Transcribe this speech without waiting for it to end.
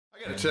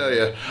I tell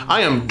you,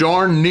 I am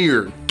darn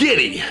near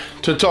giddy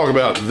to talk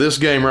about this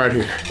game right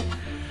here.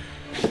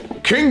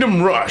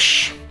 Kingdom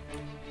Rush,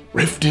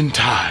 Rift in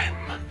Time.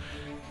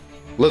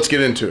 Let's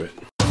get into it.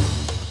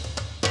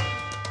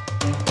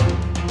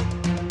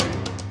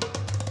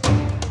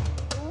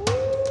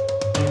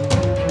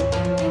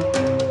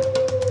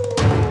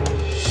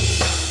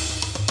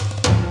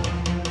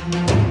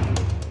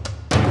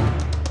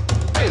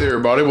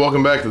 Everybody,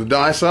 welcome back to the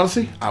Dice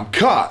Odyssey. I'm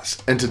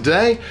Kaz, and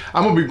today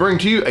I'm going to be bringing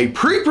to you a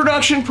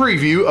pre-production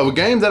preview of a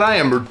game that I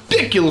am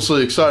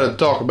ridiculously excited to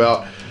talk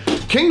about,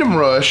 Kingdom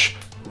Rush,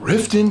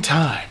 Rift in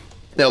Time.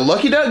 Now,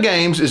 Lucky Duck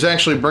Games is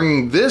actually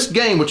bringing this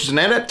game, which is an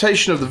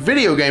adaptation of the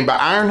video game by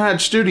Ironhide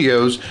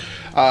Studios,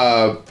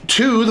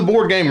 to the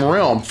board game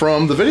realm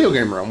from the video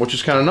game realm, which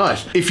is kind of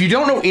nice. If you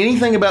don't know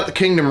anything about the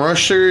Kingdom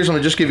Rush series, let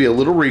me just give you a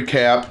little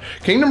recap.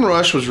 Kingdom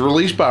Rush was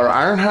released by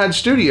Ironhide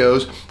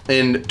Studios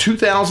in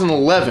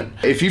 2011.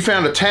 If you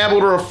found a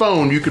tablet or a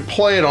phone, you could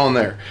play it on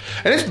there.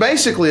 And it's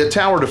basically a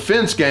tower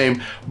defense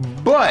game,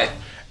 but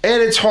at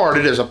its heart,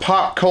 it is a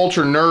pop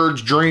culture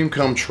nerd's dream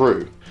come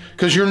true.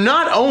 Because you're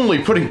not only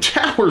putting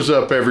towers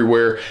up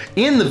everywhere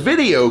in the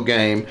video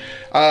game,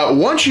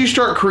 once you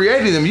start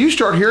creating them, you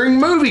start hearing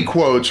movie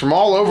quotes from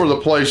all over the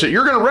place that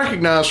you're going to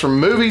recognize from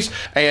movies.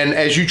 And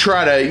as you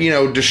try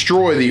to,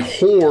 destroy the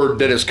horde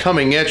that is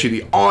coming at you,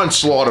 the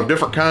onslaught of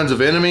different kinds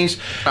of enemies.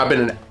 I've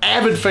been an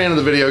avid fan of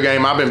the video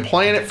game. I've been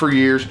playing it for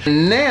years.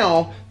 And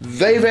now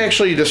they've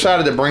actually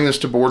decided to bring this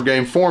to board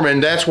game form,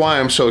 and that's why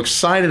I'm so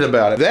excited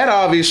about it. That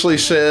obviously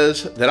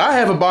says that I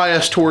have a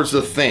bias towards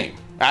the theme.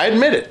 I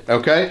admit it,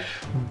 okay?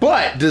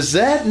 But does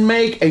that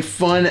make a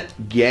fun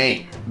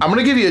game? I'm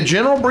gonna give you a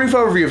general brief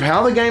overview of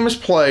how the game is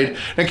played.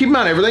 Now keep in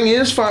mind, everything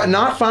is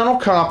not final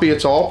copy,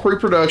 it's all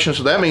pre-production,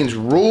 so that means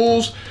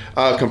rules,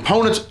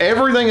 components,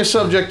 everything is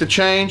subject to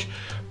change.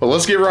 But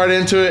let's get right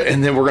into it,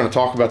 and then we're gonna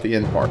talk about the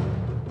end part.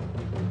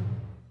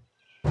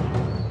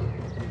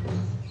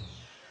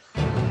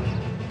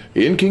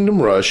 In Kingdom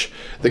Rush,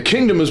 the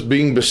kingdom is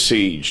being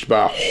besieged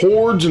by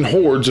hordes and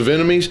hordes of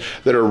enemies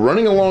that are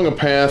running along a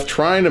path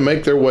trying to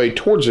make their way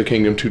towards the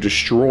kingdom to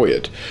destroy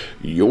it.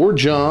 Your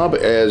job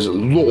as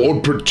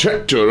Lord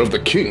Protector of the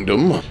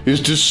kingdom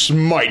is to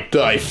smite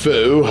thy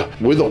foe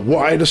with a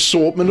wide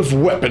assortment of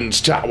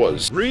weapons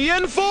towers.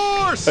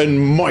 Reinforce! And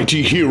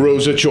mighty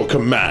heroes at your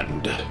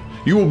command.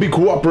 You will be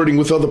cooperating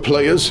with other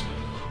players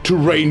to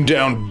rain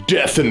down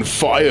death and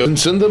fire and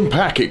send them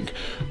packing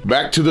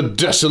back to the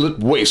desolate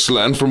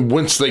wasteland from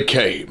whence they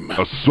came.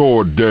 A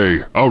sword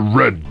day, a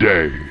red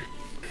day.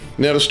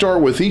 Now to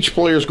start with, each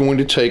player is going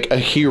to take a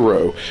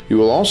hero. You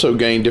will also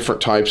gain different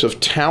types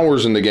of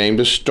towers in the game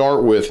to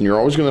start with, and you're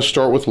always going to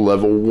start with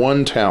level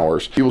 1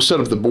 towers. You will set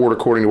up the board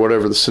according to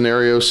whatever the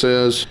scenario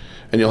says,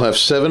 and you'll have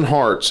 7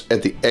 hearts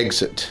at the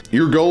exit.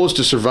 Your goal is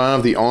to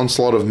survive the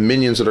onslaught of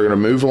minions that are going to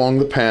move along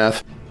the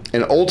path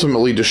and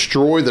ultimately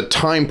destroy the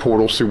time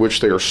portals through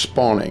which they are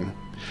spawning.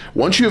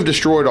 Once you have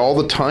destroyed all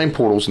the time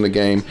portals in the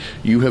game,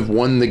 you have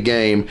won the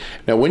game.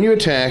 Now when you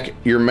attack,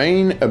 your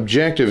main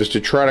objective is to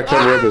try to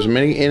cover up as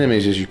many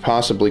enemies as you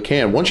possibly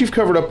can. Once you've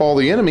covered up all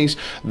the enemies,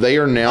 they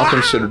are now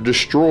considered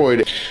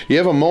destroyed. You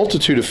have a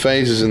multitude of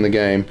phases in the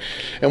game,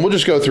 and we'll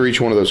just go through each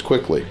one of those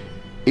quickly.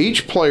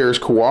 Each player is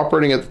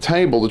cooperating at the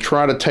table to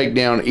try to take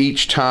down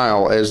each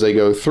tile as they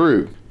go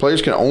through.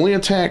 Players can only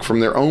attack from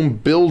their own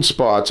build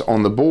spots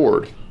on the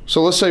board.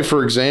 So let's say,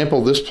 for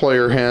example, this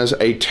player has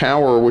a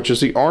tower, which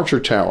is the Archer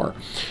Tower,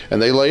 and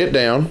they lay it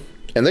down,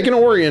 and they can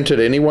orient it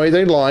any way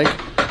they like,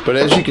 but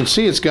as you can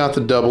see, it's got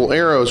the double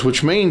arrows,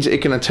 which means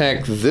it can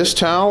attack this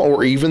tile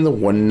or even the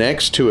one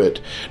next to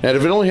it. Now,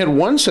 if it only had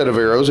one set of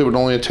arrows, it would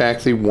only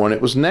attack the one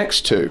it was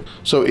next to.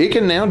 So it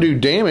can now do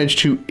damage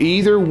to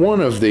either one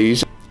of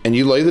these, and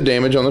you lay the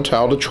damage on the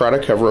tile to try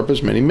to cover up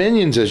as many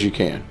minions as you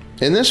can.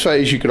 In this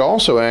phase, you could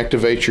also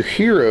activate your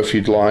hero if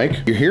you'd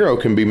like. Your hero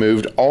can be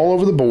moved all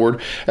over the board,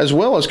 as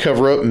well as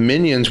cover up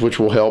minions, which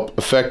will help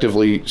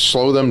effectively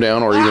slow them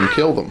down or even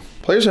kill them.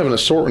 Players have an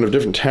assortment of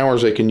different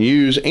towers they can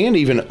use and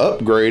even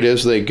upgrade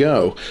as they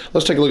go.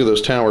 Let's take a look at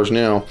those towers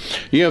now.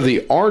 You have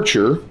the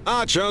Archer.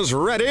 Archers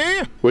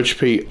ready? Which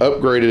can be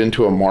upgraded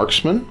into a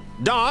marksman.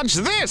 Dodge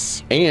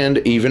this! And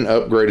even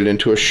upgraded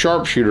into a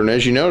sharpshooter. And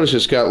as you notice,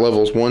 it's got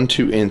levels 1,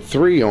 2, and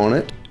 3 on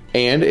it.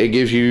 And it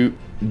gives you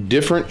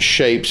different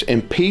shapes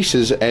and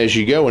pieces as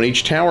you go, and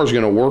each tower is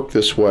going to work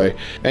this way.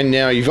 And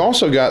now you've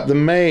also got the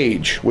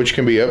Mage, which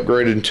can be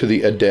upgraded into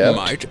the Adept.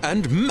 Might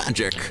and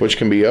magic. Which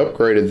can be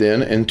upgraded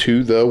then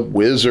into the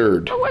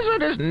Wizard. The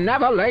Wizard is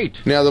never late.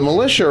 Now the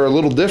Militia are a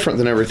little different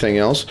than everything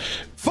else.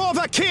 For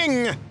the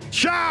king!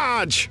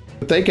 Charge!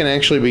 They can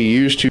actually be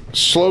used to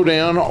slow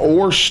down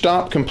or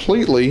stop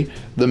completely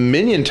the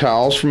minion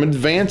tiles from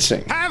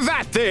advancing. Have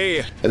at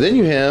thee! And then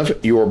you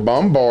have your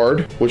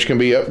Bombard, which can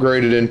be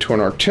upgraded into an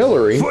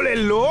Artillery. Fully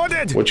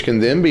loaded! Which can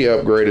then be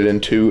upgraded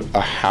into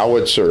a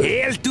Howitzer.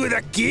 Hail to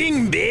the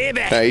king,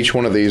 baby! Now each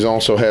one of these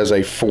also has a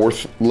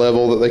 4th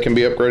level that they can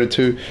be upgraded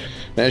to.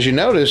 Now as you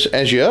notice,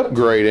 as you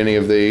upgrade any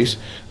of these,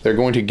 they're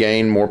going to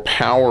gain more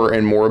power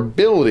and more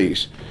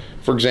abilities.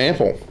 For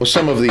example, with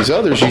some of these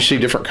others, you see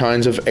different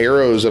kinds of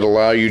arrows that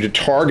allow you to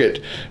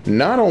target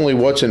not only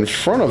what's in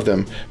front of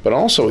them, but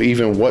also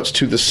even what's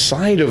to the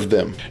side of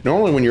them.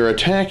 Normally when you're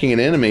attacking an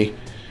enemy,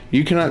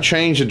 you cannot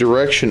change the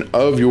direction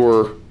of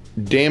your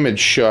damage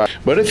shot.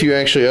 But if you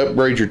actually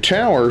upgrade your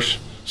towers,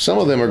 some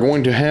of them are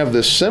going to have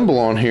this symbol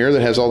on here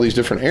that has all these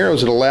different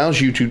arrows that allows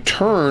you to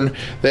turn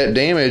that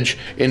damage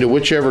into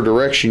whichever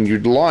direction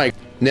you'd like.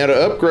 Now to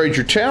upgrade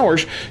your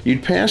towers,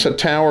 you'd pass a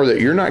tower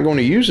that you're not going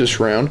to use this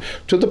round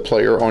to the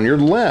player on your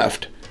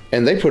left,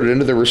 and they put it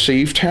into the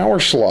receive tower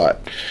slot.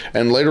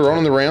 And later on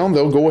in the round,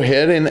 they'll go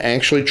ahead and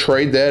actually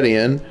trade that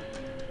in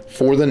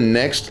for the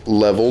next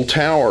level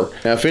tower.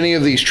 Now if any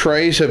of these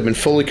trays have been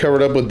fully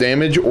covered up with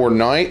damage or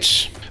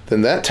knights,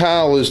 then that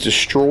tile is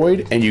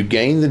destroyed and you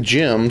gain the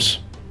gems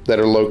that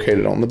are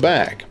located on the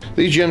back.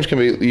 These gems can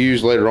be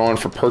used later on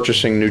for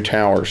purchasing new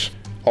towers.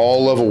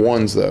 All level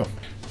 1s though.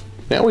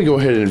 Now we go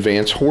ahead and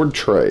advance horde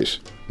trays.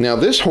 Now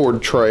this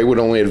horde tray would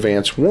only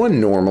advance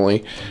 1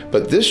 normally,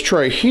 but this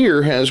tray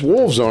here has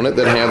wolves on it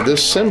that have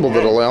this symbol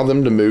that allow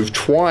them to move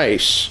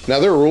twice. Now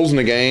there are rules in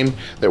the game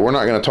that we're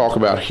not going to talk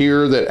about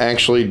here that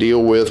actually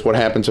deal with what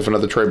happens if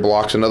another tray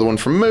blocks another one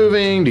from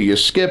moving. Do you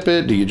skip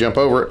it? Do you jump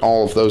over it?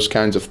 All of those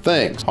kinds of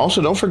things.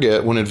 Also, don't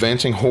forget when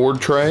advancing horde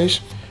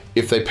trays,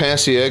 if they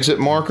pass the exit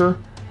marker,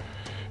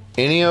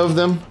 any of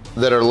them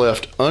that are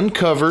left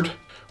uncovered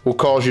will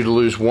cause you to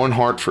lose 1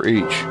 heart for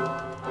each.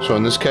 So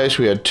in this case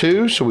we had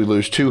 2, so we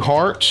lose 2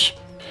 hearts.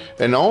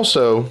 And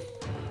also,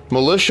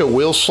 militia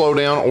will slow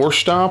down or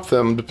stop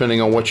them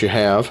depending on what you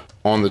have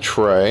on the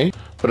tray.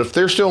 But if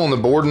they're still on the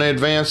board and they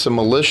advance, the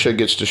militia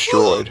gets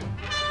destroyed.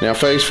 Now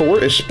phase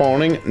 4 is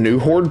spawning new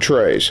horde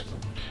trays.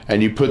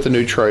 And you put the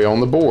new tray on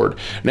the board.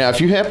 Now if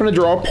you happen to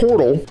draw a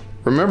portal,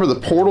 remember the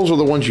portals are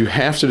the ones you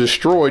have to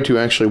destroy to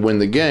actually win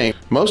the game.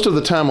 Most of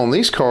the time on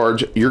these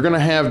cards, you're going to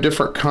have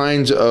different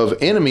kinds of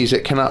enemies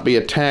that cannot be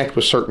attacked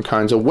with certain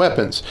kinds of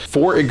weapons.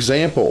 For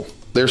example,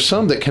 there's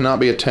some that cannot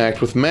be attacked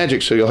with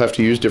magic, so you'll have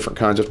to use different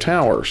kinds of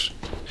towers.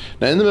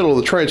 Now in the middle of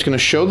the tray, it's going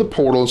to show the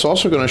portal. It's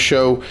also going to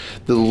show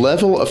the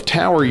level of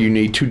tower you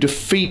need to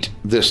defeat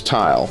this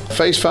tile.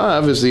 Phase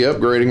 5 is the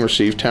upgrading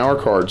receive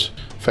tower cards.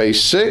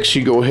 Phase 6,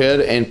 you go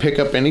ahead and pick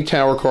up any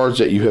tower cards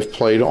that you have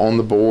played on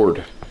the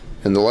board.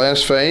 And the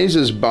last phase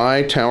is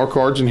buy tower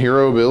cards and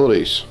hero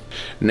abilities.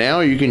 Now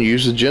you can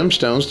use the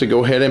gemstones to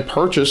go ahead and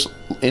purchase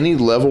any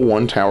level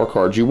 1 tower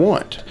cards you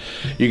want.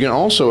 You can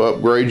also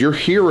upgrade your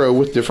hero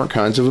with different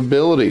kinds of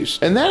abilities.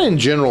 And that in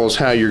general is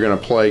how you're going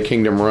to play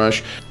Kingdom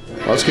Rush.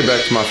 Let's get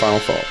back to my final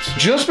thoughts.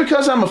 Just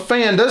because I'm a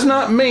fan does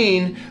not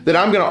mean that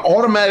I'm going to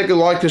automatically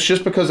like this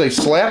just because they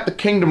slapped the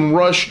Kingdom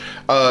Rush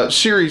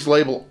series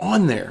label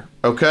on there.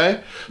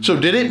 Okay? So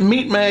did it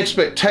meet my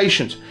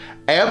expectations?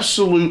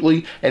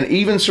 Absolutely, and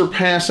even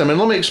surpass them. And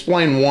let me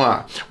explain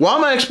why. While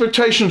my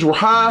expectations were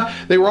high,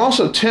 they were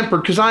also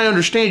tempered because I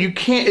understand you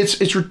can't,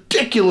 it's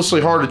ridiculously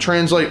hard to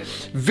translate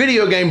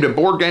video game to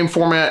board game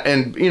format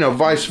and, you know,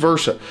 vice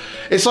versa.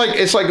 It's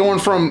like going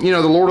from, you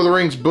know, the Lord of the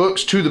Rings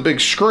books to the big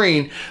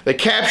screen. They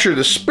capture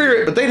the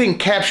spirit, but they didn't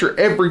capture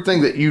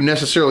everything that you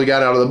necessarily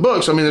got out of the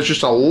books. I mean, there's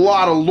just a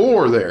lot of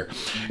lore there.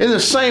 In the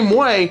same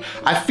way,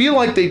 I feel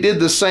like they did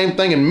the same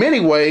thing in many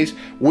ways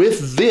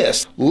with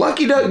this.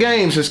 Lucky Duck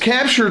Games has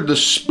captured the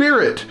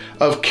spirit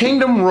of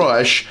Kingdom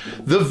Rush,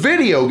 the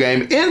video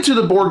game, into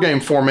the board game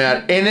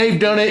format, and they've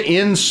done it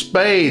in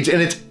spades,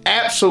 and it's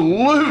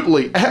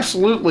absolutely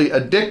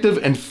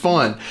addictive and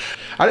fun.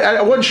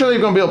 I wasn't sure they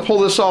were going to be able to pull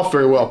this off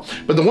very well,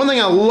 but the one thing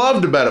I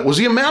loved about it was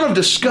the amount of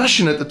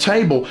discussion at the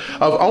table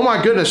of, oh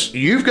my goodness,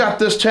 you've got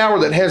this tower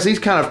that has these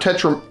kind of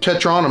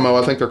tetronymo,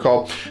 I think they're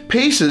called,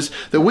 pieces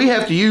that we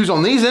have to use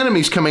on these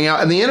enemies coming out,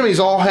 and the enemies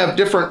all have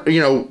different, you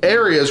know,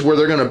 areas where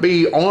they're going to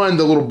be on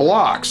the little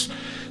blocks.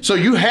 So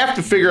you have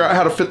to figure out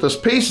how to fit those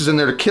pieces in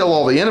there to kill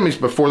all the enemies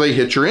before they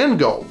hit your end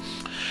goal.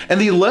 And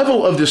the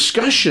level of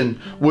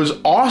discussion was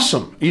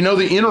awesome. You know,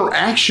 the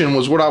interaction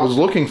was what I was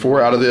looking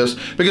for out of this,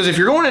 because if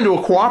you're going into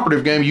a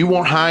cooperative game, you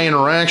want high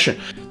interaction.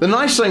 The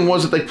nice thing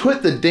was that they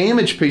put the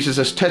damage pieces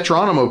as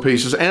tetronymo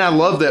pieces, and I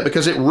love that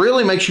because it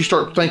really makes you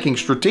start thinking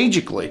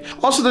strategically.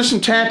 Also, there's some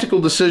tactical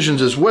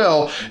decisions as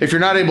well if you're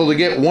not able to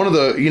get one of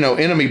the, you know,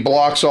 enemy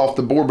blocks off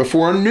the board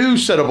before a new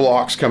set of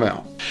blocks come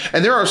out.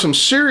 And there are some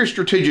serious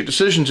strategic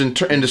decisions in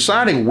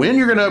deciding when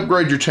you're going to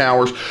upgrade your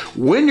towers,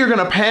 when you're going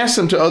to pass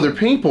them to other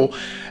people,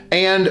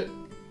 and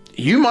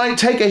you might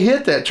take a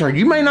hit that turn.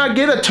 You may not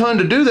get a ton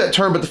to do that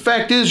turn, but the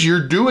fact is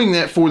you're doing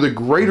that for the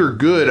greater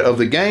good of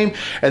the game.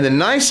 And the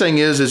nice thing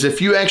is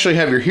if you actually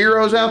have your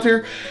heroes out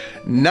there,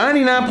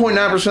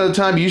 99.9% of the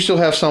time you still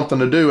have something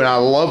to do, and I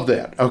love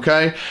that,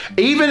 okay?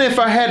 Even if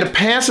I had to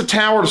pass a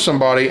tower to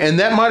somebody, and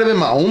that might have been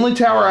my only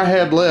tower I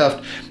had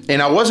left,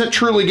 and I wasn't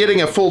truly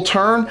getting a full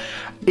turn,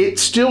 it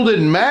still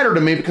didn't matter to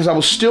me because I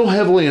was still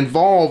heavily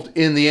involved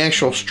in the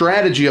actual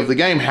strategy of the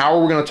game. How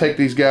are we going to take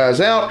these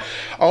guys out?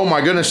 Oh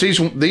my goodness,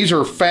 these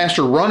are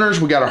faster runners.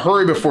 We got to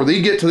hurry before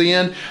they get to the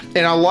end.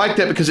 And I like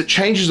that because it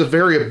changes the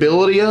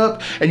variability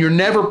up, and you're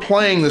never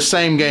playing the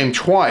same game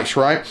twice,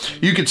 right?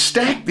 You could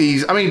stack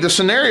these. I mean, the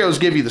scenarios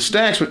give you the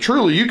stacks, but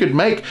truly you could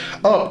make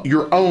up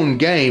your own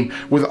game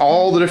with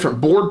all the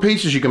different board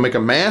pieces. You can make a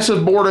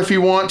massive board if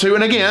you want to.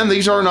 And again,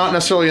 these are not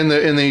necessarily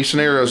in the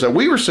scenarios that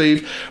we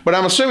received, but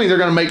I'm assuming they're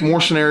going to make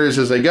more scenarios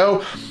as they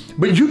go.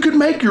 But you could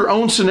make your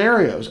own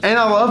scenarios, and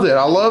I love that.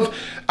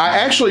 I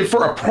actually,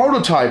 for a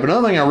prototype,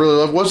 another thing I really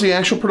love was the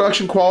actual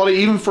production quality,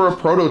 even for a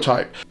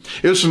prototype.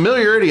 It was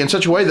familiarity in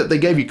such a way that they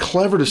gave you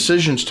clever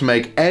decisions to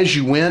make as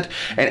you went,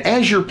 and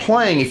as you're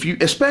playing,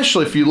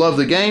 especially if you love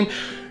the game,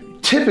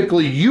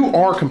 typically you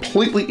are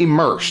completely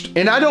immersed.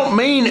 And I don't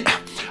mean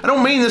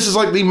this is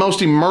like the most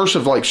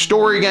immersive like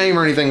story game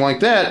or anything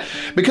like that,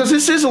 because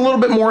this is a little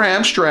bit more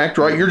abstract,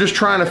 right? You're just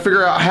trying to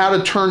figure out how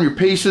to turn your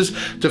pieces,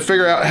 to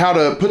figure out how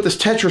to put this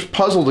Tetris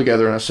puzzle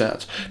together in a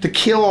sense, to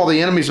kill all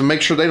the enemies and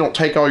make sure they don't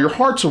take all your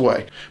hearts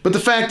away. But the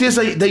fact is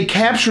they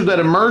captured that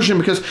immersion,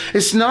 because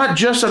it's not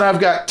just that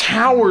I've got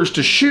towers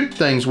to shoot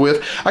things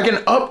with. I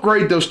can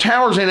upgrade those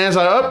towers, and as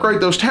I upgrade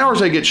those towers,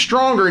 they get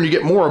stronger and you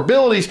get more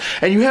abilities,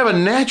 and you have a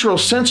natural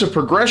sense of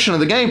progression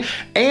of the game.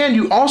 And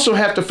you also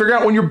have to figure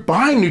out when you're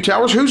buying new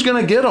towers, who's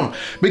going to get them,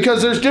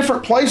 because there's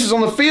different places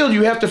on the field.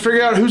 You have to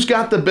figure out who's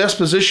got the best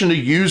position to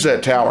use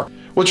that tower.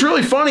 What's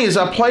really funny is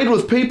I played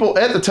with people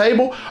at the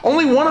table.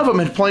 Only one of them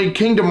had played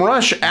Kingdom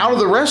Rush out of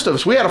the rest of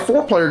us. We had a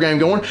 4-player game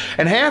going,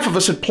 and half of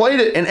us had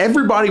played it, and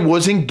everybody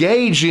was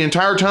engaged the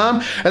entire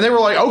time. And they were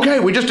like, okay,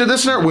 we just did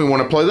this scenario. We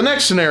want to play the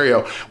next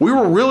scenario. We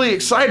were really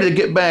excited to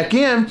get back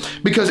in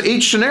because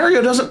each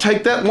scenario doesn't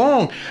take that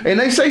long. And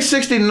they say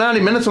 60 to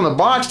 90 minutes on the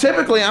box.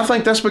 Typically, I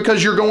think that's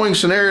because you're going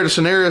scenario to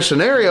scenario to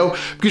scenario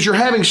because you're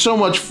having so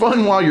much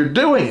fun while you're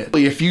doing it.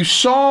 If you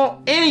saw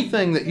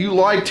anything that you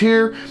liked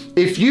here,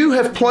 if you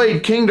have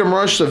played Kingdom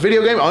Rush, the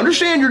video game,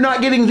 understand you're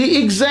not getting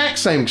the exact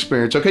same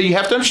experience, okay? You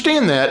have to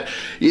understand that.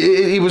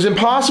 It was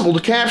impossible to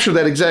capture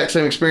that exact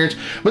same experience,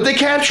 but they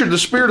captured the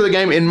spirit of the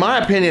game, in my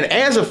opinion.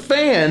 As a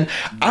fan,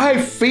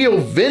 I feel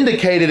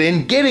vindicated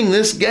in getting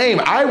this game.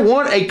 I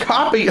want a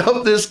copy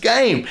of this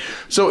game.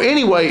 So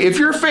anyway, if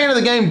you're a fan of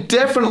the game,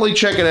 definitely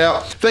check it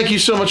out. Thank you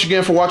so much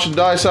again for watching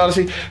Dice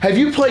Odyssey. Have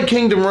you played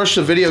Kingdom Rush,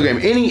 the video game?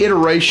 Any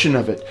iteration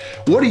of it?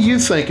 What do you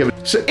think of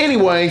it? So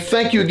anyway,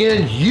 thank you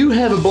again. You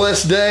have a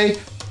blessed day,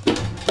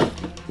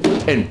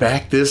 and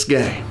back this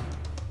game,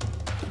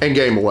 and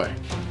game away.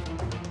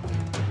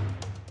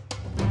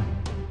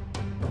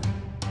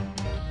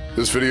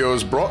 This video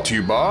is brought to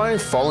you by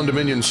Fallen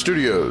Dominion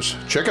Studios.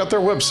 Check out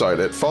their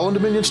website at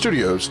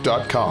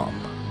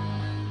fallendominionstudios.com.